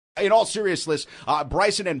in all seriousness,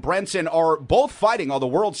 Bryson and Brenson are both fighting on the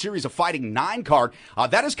World Series of Fighting 9 card.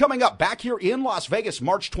 That is coming up back here in Las Vegas,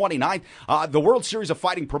 March 29th. The World Series of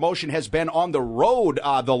Fighting promotion has been on the road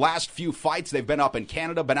the last few fights. They've been up in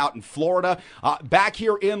Canada, been out in Florida, back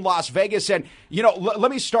here in Las Vegas. And,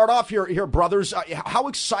 let me start off here, brothers. How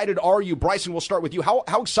excited are you? Bryson, we'll start with you. How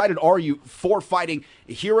excited are you for fighting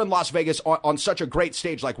here in Las Vegas on such a great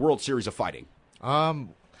stage like World Series of Fighting?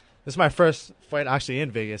 This is my first fight actually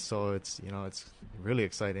in Vegas, so it's really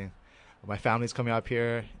exciting. My family's coming up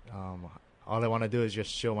here. All I want to do is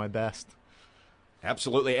just show my best.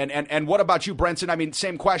 Absolutely. And what about you, Brenson? I mean,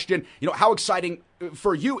 same question. How exciting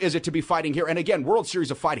for you is it to be fighting here? And again, World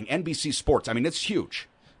Series of Fighting, NBC Sports. I mean, it's huge.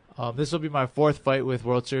 This will be my 4th fight with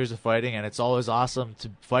World Series of Fighting, and it's always awesome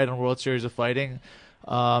to fight on World Series of Fighting.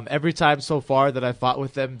 Every time so far that I fought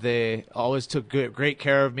with them, they always took great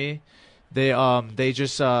care of me. They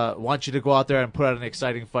just want you to go out there and put out an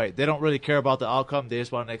exciting fight. They don't really care about the outcome. They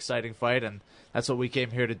just want an exciting fight, and that's what we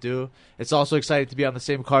came here to do. It's also exciting to be on the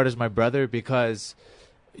same card as my brother because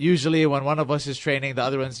usually when one of us is training, the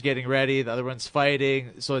other one's getting ready, the other one's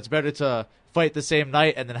fighting. So it's better to fight the same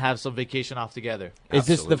night and then have some vacation off together. Is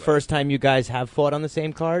this the first time you guys have fought on the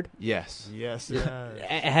same card? Yes. Yes.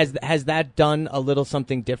 Has that done a little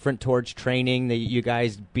something different towards training, that you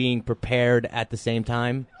guys being prepared at the same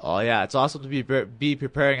time? Oh yeah, it's awesome to be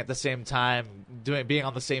preparing at the same time, being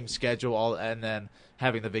on the same schedule, and then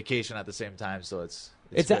having the vacation at the same time. So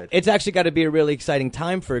it's actually got to be a really exciting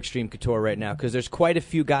time for Extreme Couture right now because there's quite a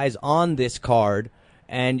few guys on this card,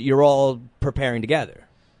 and you're all preparing together.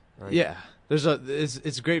 Right? Yeah.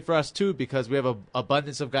 It's great for us, too, because we have an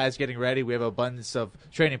abundance of guys getting ready. We have an abundance of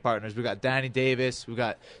training partners. We got Danny Davis. We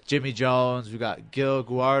got Jimmy Jones. We got Gil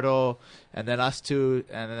Guardo, and then us two.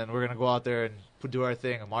 And then we're going to go out there and do our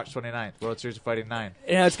thing on March 29th, World Series of Fighting 9.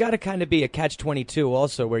 It's got to kind of be a catch-22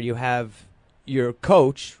 also, where you have your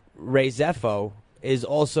coach, Ray Zeffo, is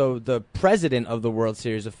also the president of the World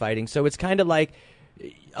Series of Fighting. So it's kind of like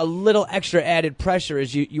a little extra added pressure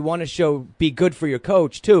as you want to be good for your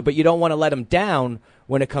coach too, but you don't want to let him down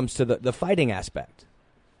when it comes to the fighting aspect.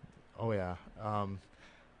 Oh yeah. I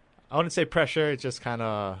wouldn't say pressure. It's just kind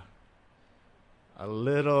of a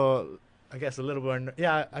little bit.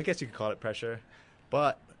 Yeah, I guess you could call it pressure,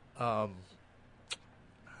 but I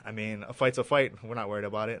mean, a fight's a fight. We're not worried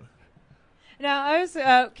about it. Now, I was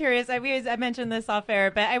curious. I mentioned this off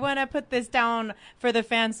air, but I want to put this down for the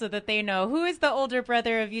fans so that they know. Who is the older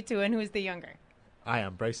brother of you two, and who is the younger? I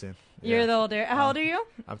am Bryson. You're the older. How old are you?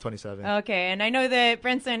 I'm 27. Okay, and I know that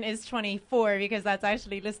Brenson is 24 because that's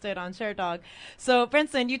actually listed on ShareDog. So,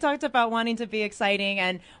 Brenson, you talked about wanting to be exciting,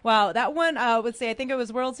 and wow, that one, I would say, I think it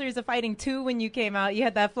was World Series of Fighting 2 when you came out. You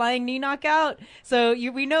had that flying knee knockout, so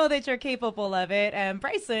we know that you're capable of it. And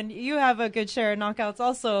Bryson, you have a good share of knockouts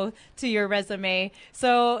also to your resume.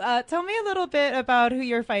 So, tell me a little bit about who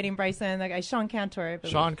you're fighting, Bryson. The guy, Sean Cantor.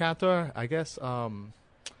 Sean Cantor, I guess.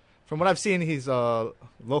 From what I've seen, he's a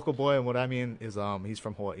local boy, and what I mean is he's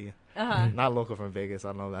from Hawaii. Not local from Vegas.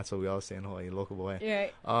 I don't know. That's what we all say in Hawaii, local boy.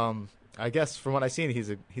 Right. I guess from what I've seen,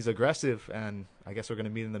 he's aggressive, and I guess we're going to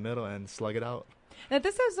meet in the middle and slug it out. Now,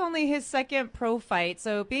 this is only his 2nd pro fight,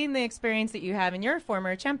 so being the experience that you have, and you're a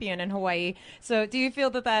former champion in Hawaii, so do you feel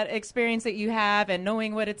that experience that you have and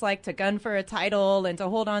knowing what it's like to gun for a title and to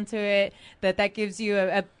hold on to it, that gives you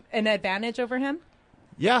an advantage over him?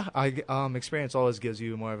 Yeah, experience always gives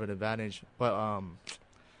you more of an advantage. But,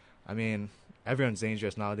 I mean, everyone's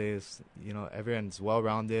dangerous nowadays. Everyone's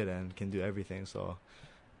well-rounded and can do everything. So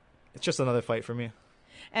it's just another fight for me.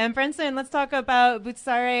 And Brenson, let's talk about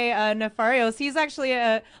Butsare Nefarios. He's actually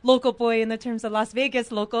a local boy in the terms of Las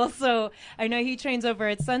Vegas local. So I know he trains over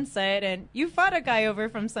at Sunset, and you fought a guy over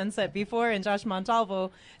from Sunset before, in Josh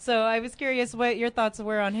Montalvo. So I was curious what your thoughts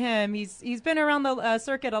were on him. He's been around the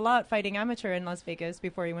circuit a lot, fighting amateur in Las Vegas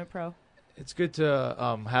before he went pro. It's good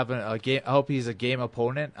to have a game. I hope he's a game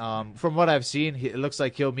opponent. From what I've seen, it looks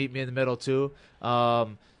like he'll meet me in the middle too.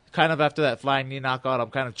 Kind of after that flying knee knockout, I'm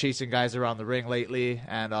kind of chasing guys around the ring lately,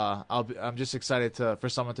 and I'm just excited for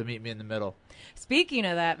someone to meet me in the middle. Speaking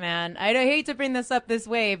of that, man, I hate to bring this up this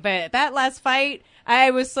way, but that last fight,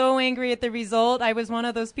 I was so angry at the result. I was one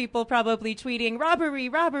of those people probably tweeting robbery.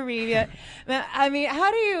 I mean,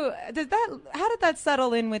 how did that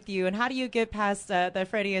settle in with you, and how do you get past the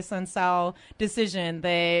Freddie Assunção decision?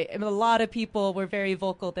 A lot of people were very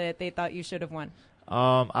vocal that they thought you should have won.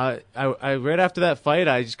 I right after that fight,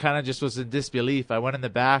 I just was in disbelief. I went in the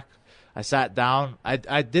back, I sat down.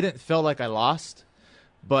 I didn't feel like I lost,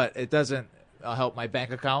 but it doesn't help my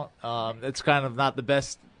bank account. It's kind of not the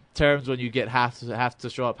best terms when you get half to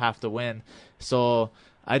show up, half to win. So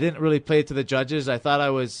I didn't really play to the judges. I thought I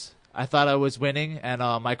was winning, and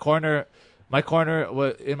my corner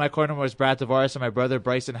was Brad Tavares and my brother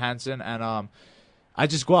Bryson Hansen, and I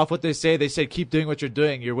just go off what they say. They said, keep doing what you're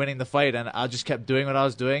doing. You're winning the fight. And I just kept doing what I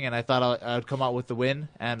was doing, and I thought I would come out with the win.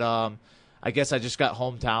 And I guess I just got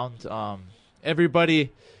hometowned.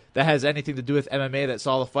 Everybody that has anything to do with MMA that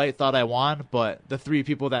saw the fight thought I won, but the 3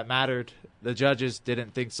 people that mattered, the judges,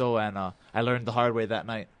 didn't think so, and I learned the hard way that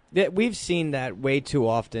night. Yeah, we've seen that way too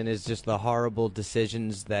often, is just the horrible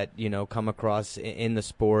decisions that, come across in the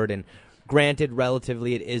sport. And granted,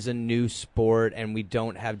 relatively, it is a new sport, and we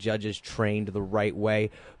don't have judges trained the right way.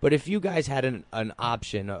 But if you guys had an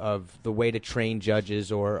option of the way to train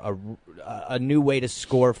judges or a new way to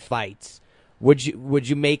score fights, would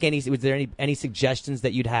you make any? Was there any suggestions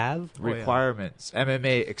that you'd have? Requirements,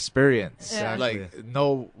 MMA experience, Yeah. like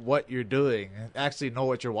know what you're doing, actually know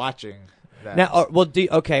what you're watching. Now, on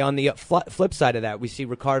the flip side of that, we see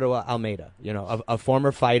Ricardo Almeida, a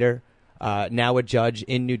former fighter. Now a judge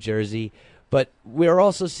in New Jersey. But we're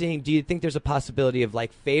also seeing, do you think there's a possibility of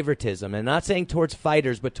like favoritism? And not saying towards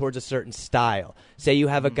fighters, but towards a certain style. Say you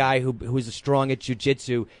have a guy who's strong at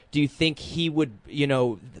jiu-jitsu. Do you think he would,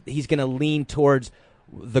 he's going to lean towards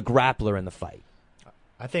the grappler in the fight?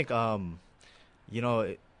 I think, being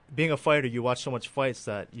a fighter, you watch so much fights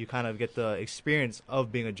that you kind of get the experience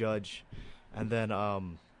of being a judge. And then I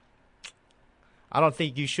don't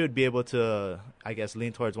think you should be able to, I guess,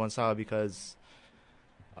 lean towards one style because,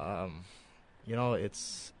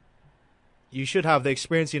 you should have the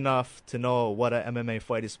experience enough to know what an MMA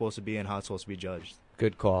fight is supposed to be and how it's supposed to be judged.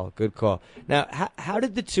 Good call. Now, how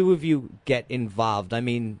did the two of you get involved? I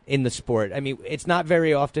mean, in the sport. I mean, it's not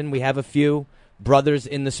very often. We have a few brothers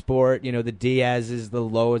in the sport. The Diazes, the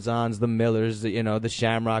Lozans, the Millers, the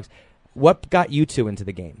Shamrocks. What got you two into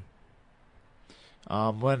the game?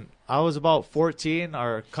 When I was about 14,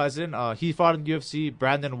 our cousin, he fought in UFC,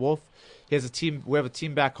 Brandon Wolf. He has a team. We have a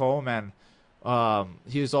team back home, and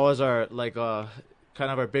he was always our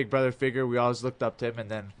kind of our big brother figure. We always looked up to him, and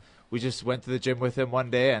then we just went to the gym with him one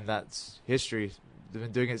day, and that's history. We've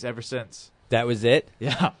been doing it ever since. That was it?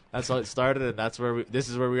 Yeah, that's how it started, and this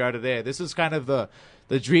is where we are today. This is kind of the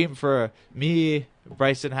dream for me,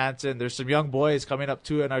 Bryson, Hansen. There's some young boys coming up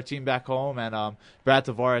too in our team back home, and Brad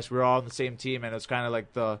Tavares. We were all on the same team, and it was kind of like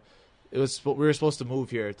we were supposed to move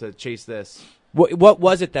here to chase this. What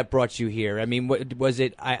was it that brought you here? I mean, what was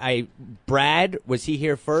it? Brad, was he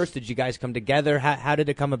here first? Did you guys come together? How did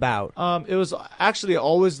it come about? It was actually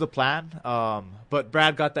always the plan, but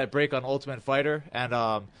Brad got that break on Ultimate Fighter,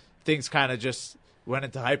 and things kind of just went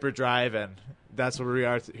into hyperdrive, and that's where we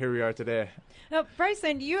are. Here we are today. Now,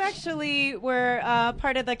 Bryson, you actually were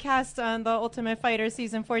part of the cast on the Ultimate Fighter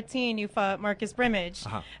season 14. You fought Marcus Brimage.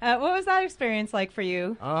 Uh-huh. What was that experience like for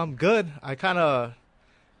you? Good. I kind of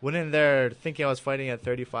went in there thinking I was fighting at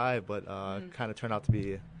 35, but kind of turned out to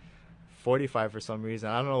be 45 for some reason.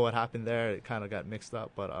 I don't know what happened there. It kind of got mixed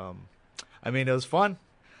up, but it was fun.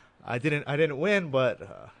 I didn't win,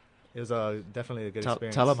 but it was definitely a good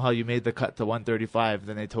experience. Tell them how you made the cut to 135.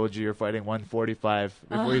 Then they told you you're fighting 145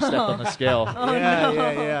 before you stepped on the scale.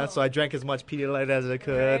 Yeah. So I drank as much Pedialyte as I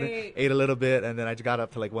could, Great. ate a little bit, and then I got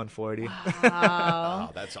up to like 140. Wow.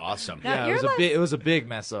 Oh, that's awesome. Now, Yeah, it was a big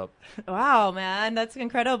mess up. Wow, man, that's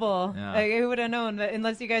incredible. Yeah. Who would have known,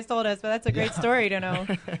 unless you guys told us, but that's a great story to know.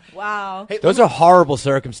 Wow. Hey, Those are horrible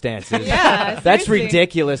circumstances. Yeah, That's seriously.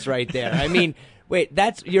 ridiculous right there. I mean, wait,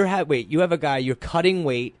 you have a guy, you're cutting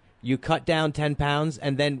weight, you cut down 10 pounds,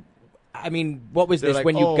 and then, I mean, what was They're this, like,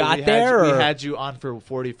 when you got there? we or? had you on for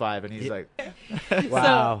 45, and he's like,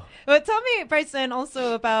 Wow. But tell me, Bryson,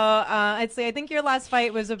 also about, I think your last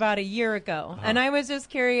fight was about a year ago. And I was just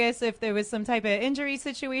curious if there was some type of injury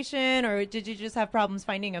situation, or did you just have problems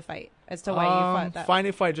finding a fight as to why you fought that?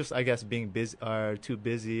 Finding a fight, just I guess being busy or too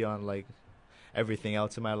busy on like everything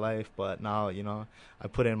else in my life. But now, I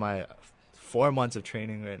put in my 4 months of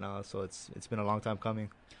training right now, so it's been a long time coming.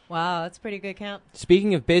 Wow, that's pretty good count.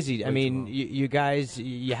 Speaking of busy, I Way mean, too you guys,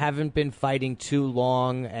 you haven't been fighting too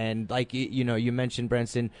long, and like you mentioned,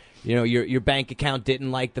 Brenson, your bank account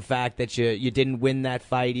didn't like the fact that you didn't win that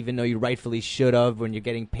fight, even though you rightfully should have when you're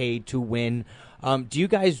getting paid to win. Do you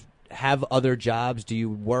guys have other jobs? Do you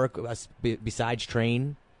work besides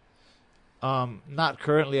train? not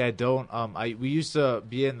currently. I don't. We used to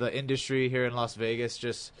be in the industry here in Las Vegas,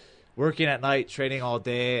 just working at night, training all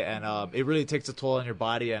day, and it really takes a toll on your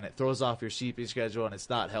body, and it throws off your sleeping schedule, and it's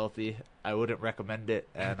not healthy. I wouldn't recommend it,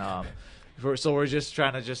 and so we're just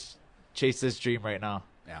trying to just chase this dream right now.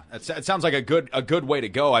 Yeah, it sounds like a good way to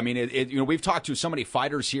go. I mean, we've talked to so many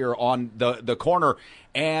fighters here on the corner,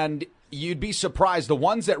 and You'd be surprised. The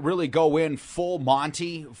ones that really go in full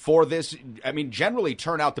Monty for this, I mean, generally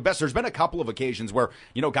turn out the best. There's been a couple of occasions where,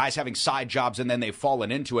 guys having side jobs and then they've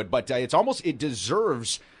fallen into it, but it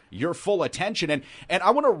deserves your full attention. And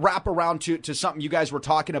I want to wrap around to something you guys were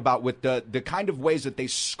talking about with the kind of ways that they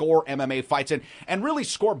score MMA fights and really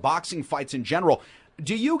score boxing fights in general.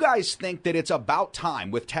 Do you guys think that it's about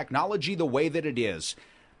time, with technology the way that it is,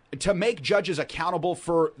 to make judges accountable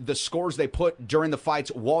for the scores they put during the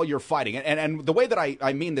fights while you're fighting? And the way that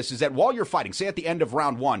I mean this is that while you're fighting, say at the end of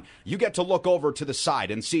round one, you get to look over to the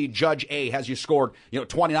side and see Judge A has you scored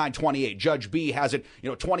 29-28. Judge B has it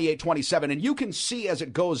 28-27. And you can see as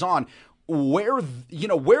it goes on where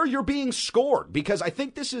you're being scored, because I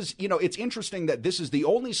think this is, it's interesting that this is the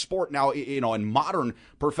only sport now, in modern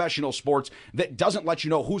professional sports that doesn't let you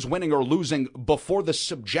know who's winning or losing before the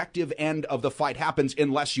subjective end of the fight happens,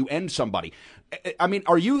 unless you end somebody. I mean,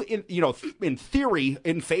 are you in theory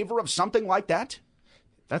in favor of something like that?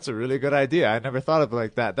 That's a really good idea. I never thought of it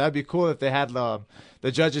like that. That'd be cool if they had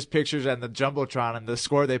the judges' pictures and the jumbotron and the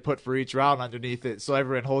score they put for each round underneath it, so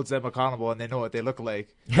everyone holds them accountable and they know what they look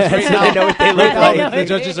like. Right now, they know what they look like. The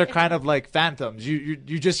judges are kind of like phantoms. You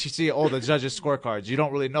just see the judges' scorecards. You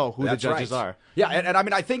don't really know who That's the judges right. are. Yeah, and I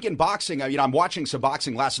mean, I think in boxing, I'm watching some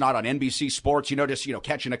boxing last night on NBC Sports, just,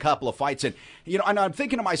 catching a couple of fights. And, and I'm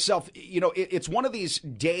thinking to myself, it's one of these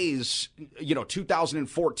days,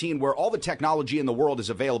 2014, where all the technology in the world is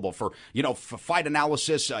available for, for fight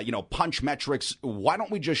analysis, punch metrics. Why don't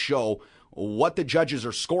we just show what the judges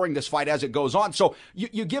are scoring this fight as it goes on? So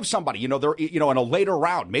you give somebody, they're, in a later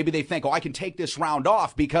round, maybe they think, I can take this round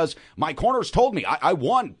off because my corners told me I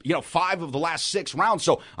won, 5 of the last 6 rounds,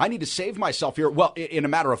 so I need to save myself here. Well, in a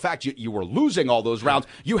matter of fact, you were losing all those rounds.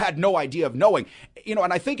 You had no idea of knowing,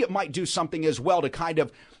 and I think it might do something as well to kind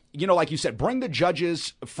of, like you said, bring the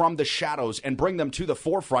judges from the shadows and bring them to the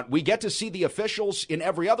forefront. We get to see the officials in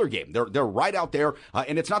every other game. They're right out there,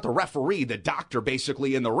 and it's not the referee, the doctor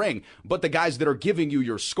basically in the ring, but the guys that are giving you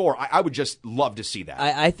your score. I would just love to see that.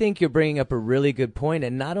 I think you're bringing up a really good point,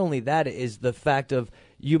 and not only that is the fact of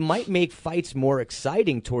you might make fights more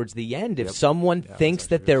exciting towards the end if someone thinks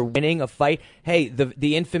that they're winning a fight. Hey,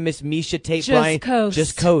 the infamous Misha Tate Bryan,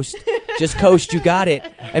 just coast. Just coast, you got it.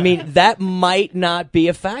 I mean, that might not be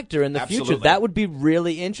a factor in the future. That would be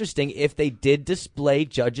really interesting if they did display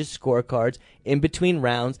judges' scorecards in between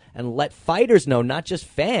rounds and let fighters know, not just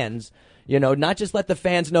fans, not just let the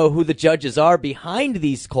fans know who the judges are behind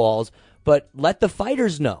these calls, but let the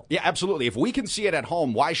fighters know. Yeah, absolutely. If we can see it at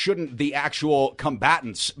home, why shouldn't the actual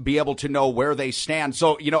combatants be able to know where they stand?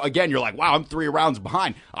 So, again, you're like, wow, I'm 3 rounds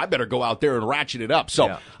behind. I better go out there and ratchet it up.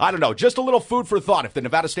 So, I don't know. Just a little food for thought. If the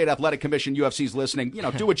Nevada State Athletic Commission, UFC's listening,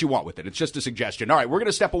 do what you want with it. It's just a suggestion. All right, we're going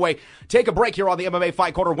to step away, take a break here on the MMA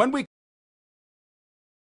Fight Corner. When we